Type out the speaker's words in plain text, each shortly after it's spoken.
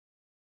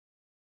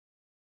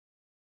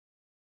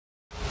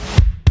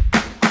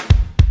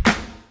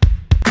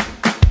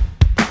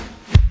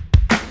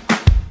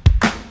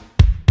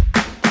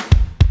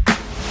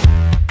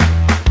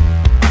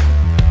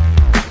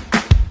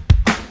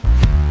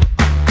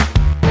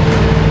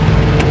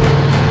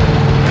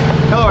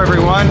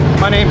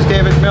name's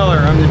David Miller.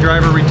 I'm the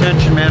driver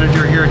retention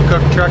manager here at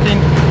Koch Trucking.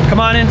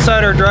 Come on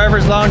inside our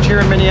Drivers Lounge here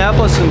in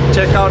Minneapolis and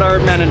check out our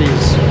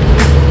amenities.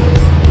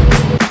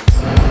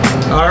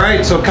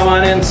 Alright, so come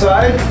on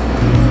inside.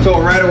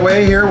 So right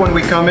away here when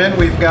we come in,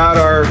 we've got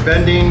our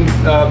vending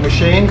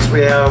machines. We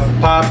have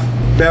pop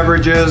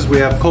beverages, we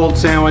have cold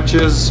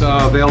sandwiches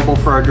available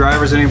for our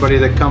drivers, anybody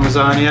that comes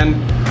on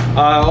in.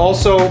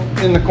 Also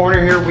in the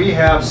corner here we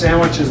have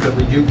sandwiches that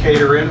we do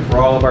cater in for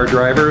all of our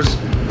drivers.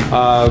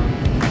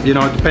 You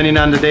know, depending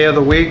on the day of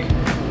the week,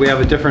 we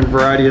have a different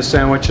variety of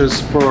sandwiches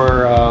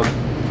for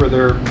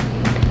their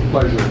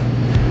pleasure.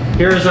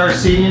 Here's our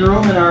seating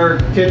room in our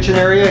kitchen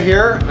area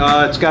here.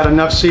 It's got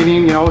enough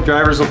seating, you know,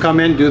 drivers will come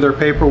in, do their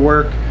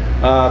paperwork,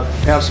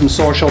 have some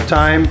social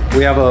time.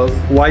 We have a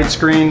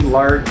widescreen,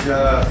 large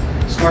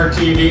smart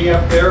TV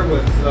up there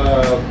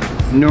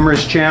with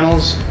numerous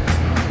channels.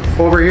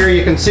 Over here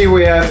you can see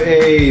we have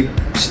a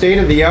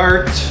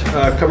state-of-the-art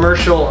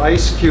commercial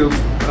ice cube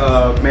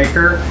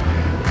maker.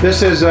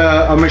 This is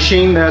a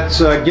machine that's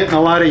getting a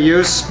lot of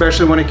use,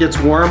 especially when it gets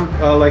warm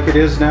like it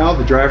is now.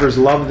 The drivers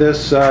love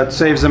this. It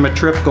saves them a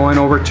trip going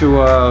over to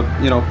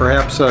you know,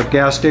 perhaps a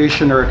gas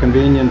station or a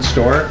convenience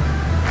store.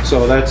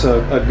 So that's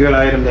a good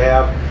item to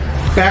have.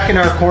 Back in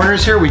our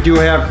corners here, we do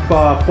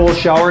have full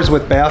showers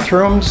with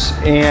bathrooms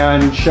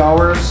and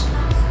showers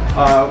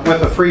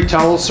with a free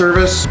towel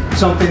service,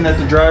 something that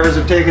the drivers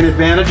have taken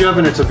advantage of,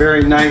 and it's a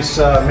very nice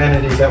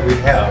amenity that we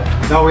have.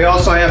 Now we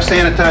also have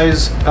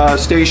sanitized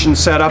stations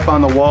set up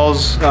on the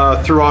walls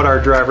throughout our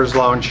driver's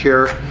lounge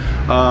here.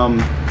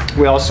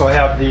 We also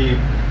have the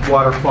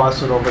water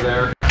faucet over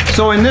there.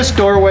 So in this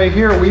doorway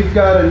here, we've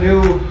got a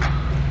new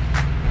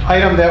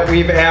item that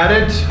we've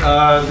added.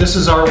 This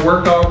is our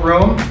workout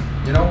room.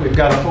 You know, we've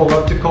got a full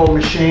elliptical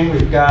machine.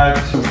 We've got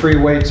some free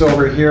weights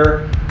over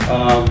here.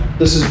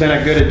 This has been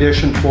a good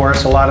addition for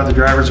us. A lot of the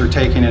drivers are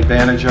taking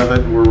advantage of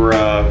it.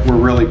 We're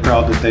really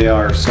proud that they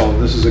are. So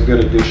this is a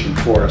good addition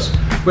for us.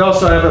 We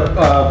also have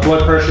a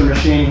blood pressure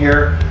machine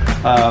here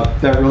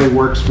that really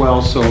works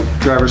well, so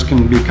drivers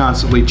can be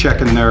constantly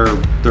checking their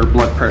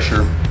blood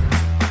pressure.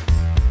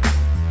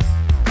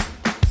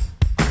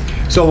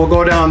 So we'll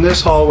go down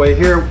this hallway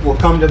here. We'll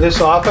come to this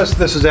office.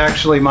 This is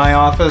actually my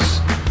office.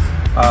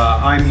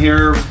 I'm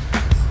here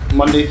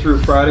Monday through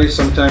Friday,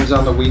 sometimes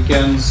on the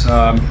weekends.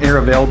 Here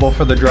available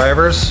for the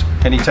drivers.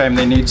 Anytime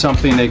they need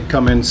something, they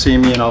come in, see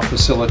me, and I'll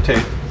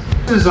facilitate.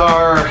 This is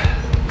our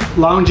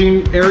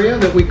lounging area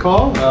that we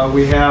call.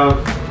 We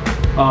have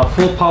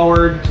full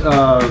powered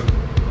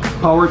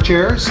power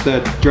chairs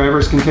that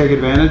drivers can take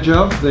advantage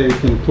of. They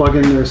can plug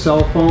in their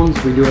cell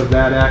phones. We do have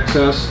that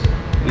access.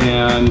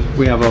 And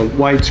we have a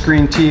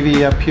widescreen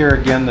TV up here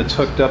again that's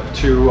hooked up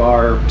to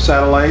our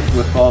satellite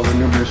with all the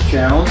numerous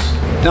channels.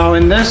 Now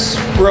in this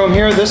room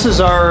here, this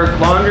is our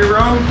laundry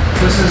room.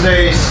 This is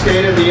a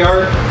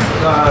state-of-the-art,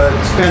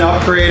 it's been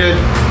upgraded.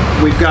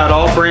 We've got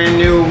all brand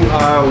new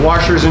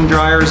washers and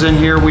dryers in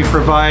here. We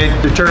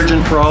provide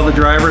detergent for all the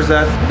drivers,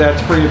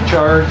 that's free of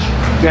charge.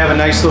 We have a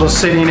nice little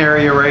sitting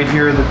area right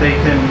here that they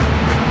can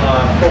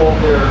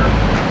fold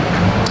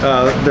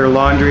their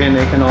laundry, and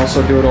they can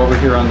also do it over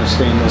here on the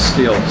stainless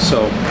steel.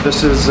 So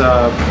this is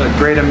a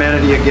great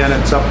amenity. Again,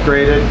 it's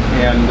upgraded,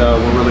 and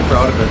we're really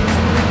proud of it.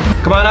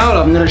 Come on out,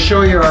 I'm going to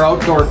show you our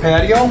outdoor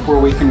patio where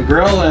we can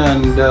grill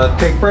and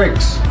take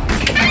breaks.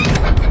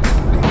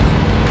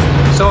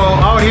 So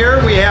out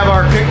here we have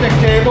our picnic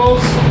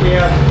tables, we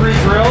have 3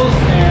 grills,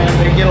 and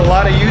they get a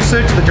lot of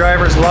usage. The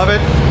drivers love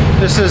it.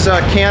 This is a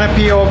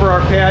canopy over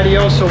our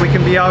patio, so we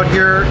can be out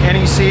here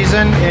any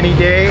season, any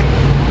day.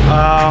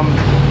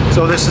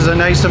 So this is a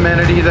nice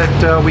amenity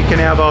that we can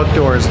have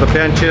outdoors. The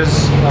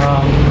benches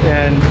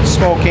and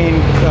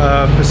smoking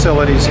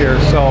facilities here.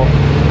 So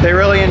they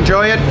really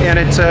enjoy it, and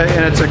it's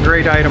a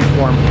great item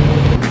for them.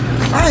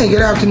 Hi,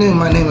 good afternoon.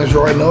 My name is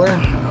Roy Miller.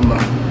 I'm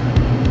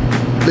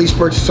a lease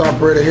purchase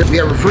operator here. We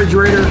have a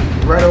refrigerator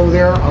right over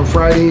there on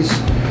Fridays.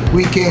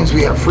 Weekends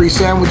we have free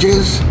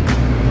sandwiches,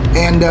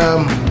 and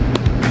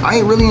I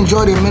really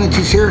enjoy the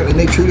amenities here, and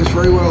they treat us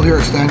very well here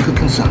at Stan Cook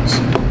 & Sons.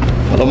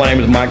 Hello, my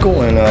name is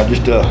Michael, and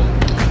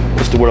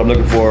what's the word I'm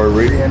looking for?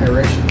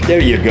 Reiteration.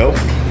 There you go.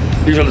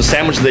 These are the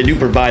sandwiches they do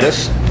provide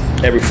us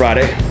every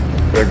Friday.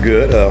 They're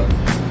good.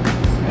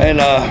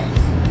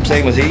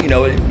 Same with you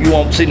know, you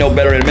won't see no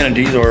better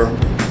amenities or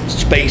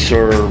space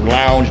or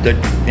lounge than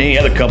any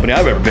other company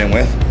I've ever been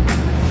with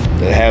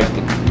that has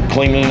the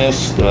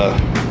cleanliness, the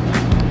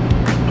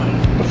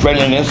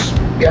friendliness.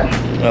 Yeah.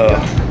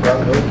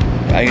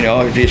 You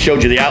know, it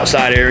showed you the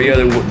outside area,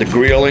 the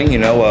grilling. You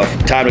know,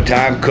 time to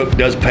time, Cook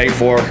does pay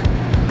for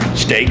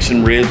steaks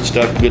and ribs and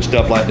stuff, good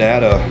stuff like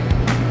that.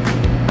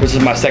 This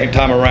is my second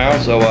time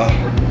around, so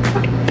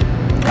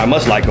I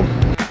must like them.